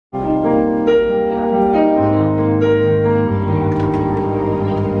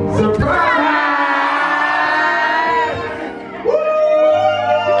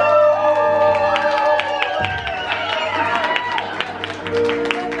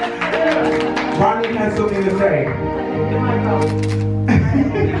Rodney has something to say.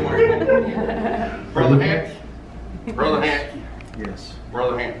 Brother Hance. Brother Hance. Yes.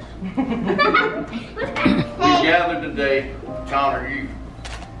 Brother Hance. We gathered today to honor you.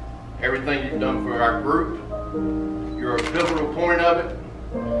 Everything you've done for our group. You're a pivotal point of it.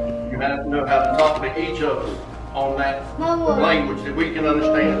 You have to know how to talk to each of us on that language that we can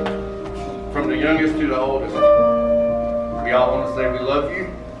understand. From the youngest to the oldest. We all want to say we love you.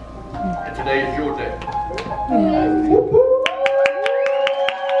 And today is your day. Yes.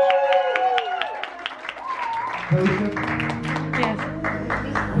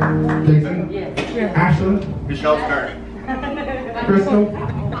 Jason? Yes. Ashley? It's y'all's turn. Crystal?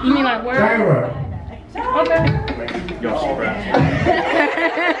 You mean like where? Jireh? Okay. Y'all surprised.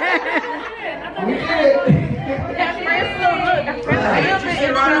 We did it!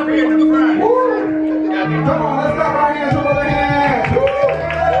 Right up here in the front. Come on, let's clap our hands for the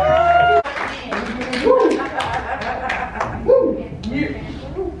hands!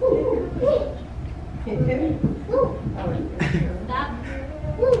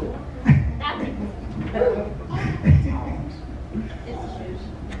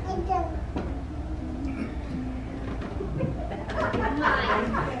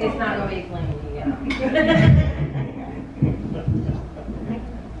 It's not going to be clean, yeah.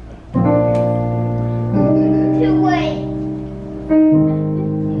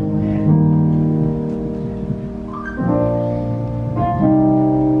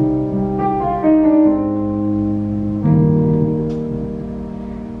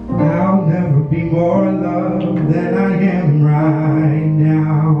 I'll never be more loved than I am right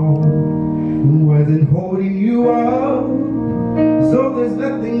now. Wasn't holding you up, so there's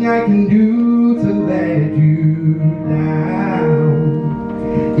nothing I can do to let you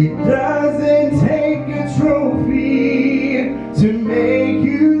down. It doesn't take a trophy to make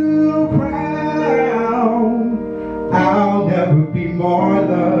you proud. I'll never be more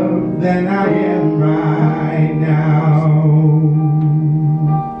loved than I am right now.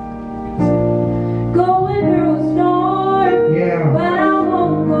 Going through a storm, Yeah. but I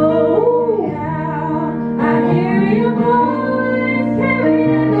won't go down. I hear your voice carried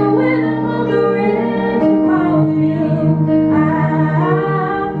in the rhythm of the wind to call you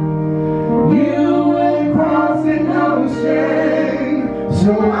out. You would cross an ocean,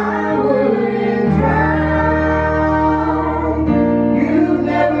 so I wouldn't drown. You've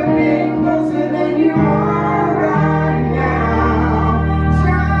never been closer than you are right now.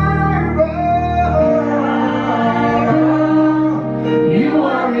 Jireh, you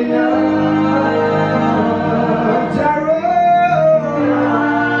are enough. Jireh,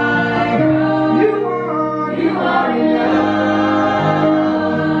 you are enough.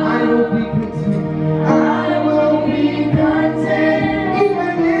 I will be content. I will be content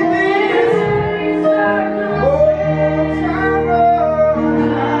even in this. Oh, Jireh,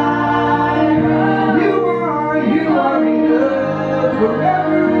 you are enough.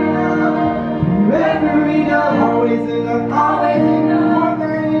 Forever enough, always enough, more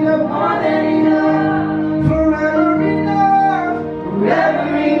than enough.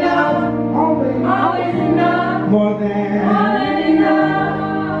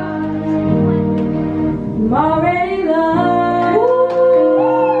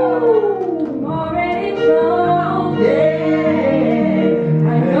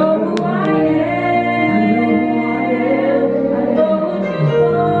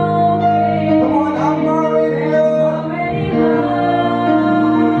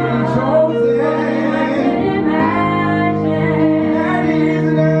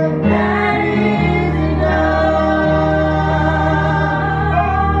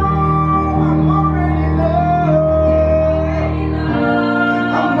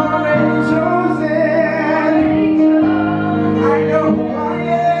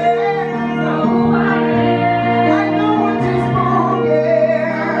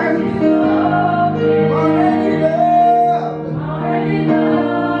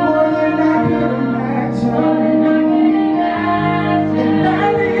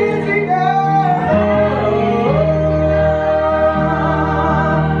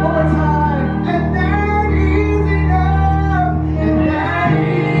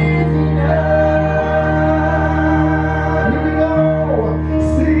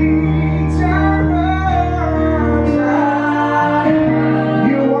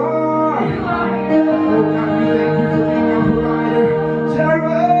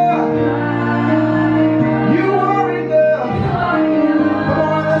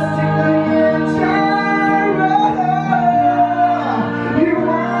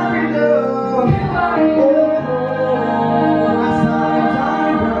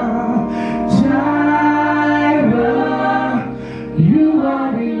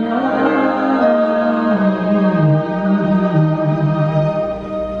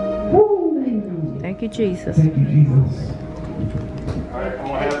 Jesus. Thank you, Jesus. All right, I'm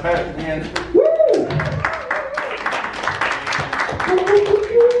gonna have Pastor again.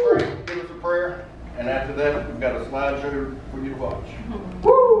 Give us a prayer, and after that, we've got a slideshow for you to watch.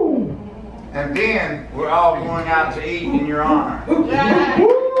 Woo! And then we're all going out to eat in your honor. We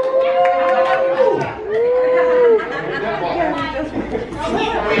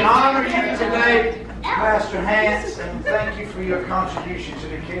honor you today, Pastor Hance, and thank you for your contribution to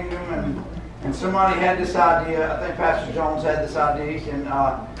the kingdom. And somebody had this idea. I think Pastor Jones had this idea,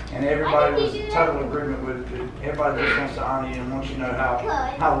 and everybody was in total agreement with it. Everybody just wants to honor you and wants you to know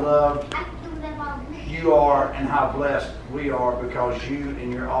how loved you are and how blessed we are because you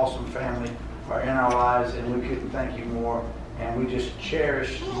and your awesome family are in our lives, and we couldn't thank you more. And we just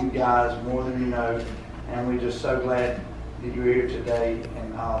cherish you guys more than you know, and we're just so glad that you're here today,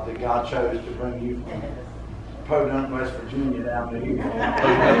 and that God chose to bring you from Podunk, West Virginia down to here.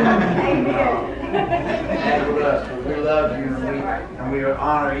 And with us, we love you, and we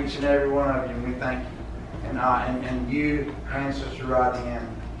honor each and every one of you, and we thank you. And you and Sister Rodney and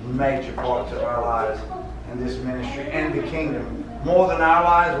major parts of our lives in this ministry and the kingdom. More than our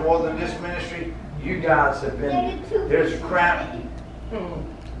lives, more than this ministry, you guys have been, there's a crown,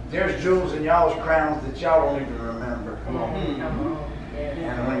 there's jewels in y'all's crowns that y'all don't even remember. Come on.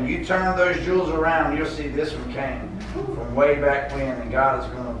 And when you turn those jewels around, you'll see this one came from way back when, and God is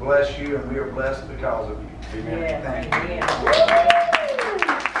going to bless you, and we are blessed because of you. Amen. Thank you.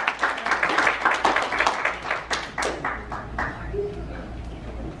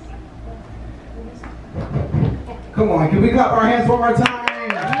 Come on, can we clap our hands one more time?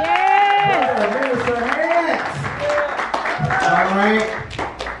 Yes! Minister Hance.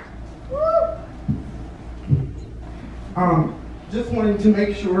 All right. Just wanted to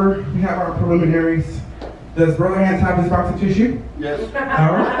make sure we have our preliminaries. Does Brother Hance have his box of tissue? Yes.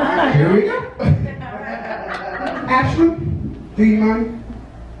 All right, here we go. Ashley, do you mind?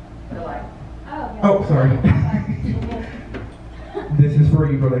 Oh, sorry. This is for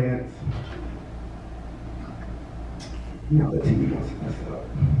you, Brother Hance. Now the TV wants to mess it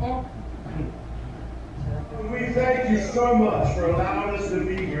up. We thank you so much for allowing us to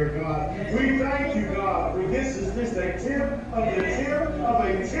be here, God. We thank you, God, for this is just a tip of the tip of a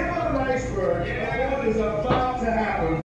tip of an iceberg of what is about to happen.